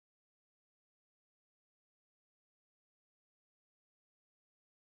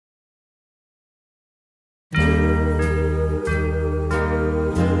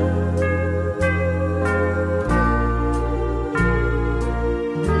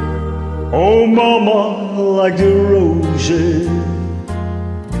Oh, mama, like the roses,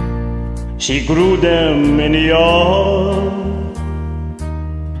 she grew them in the yard.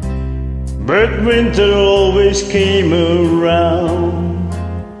 But winter always came around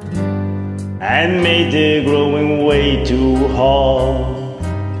and made the growing way too hard.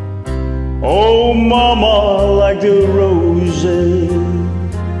 Oh, mama, like the roses,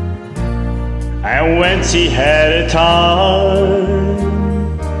 and when she had a time,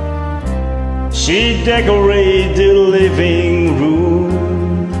 she decorated the living room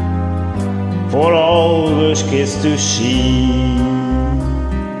for all those kids to see.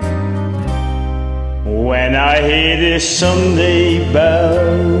 When I hear this Sunday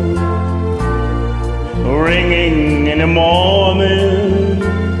bell ringing in the morning,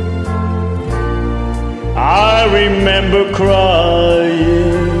 I remember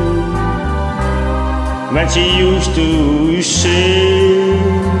crying when she used to sing,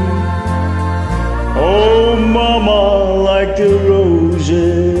 oh, mama, like the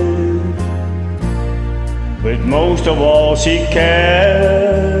roses. But most of all she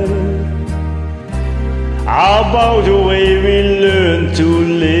cared about the way we learn to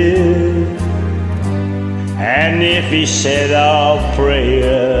live, and if we said our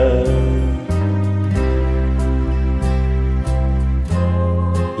prayer.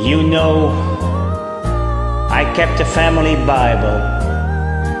 You know, I kept the family Bible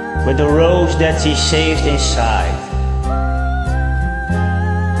with the rose that she saved inside.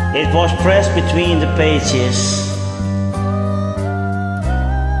 It was pressed between the pages,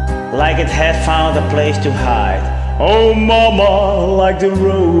 like it had found a place to hide. Oh, mama, like the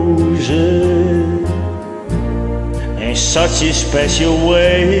roses, in such a special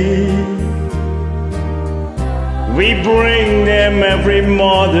way. We bring them every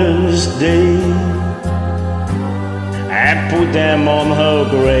Mother's Day and put them on her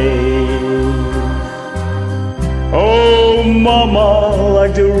grave. Oh, mama,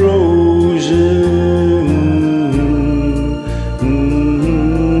 like the roses,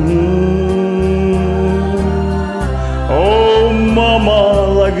 oh, mama,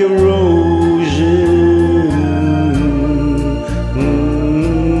 like the roses,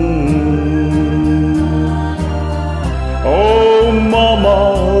 oh, mama,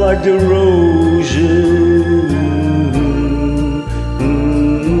 like the roses.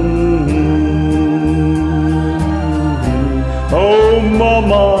 Oh,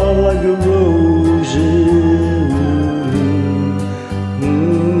 mama, like the roses.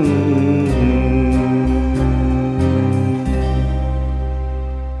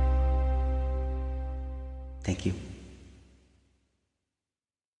 Thank you.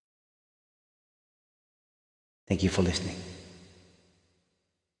 Thank you for listening.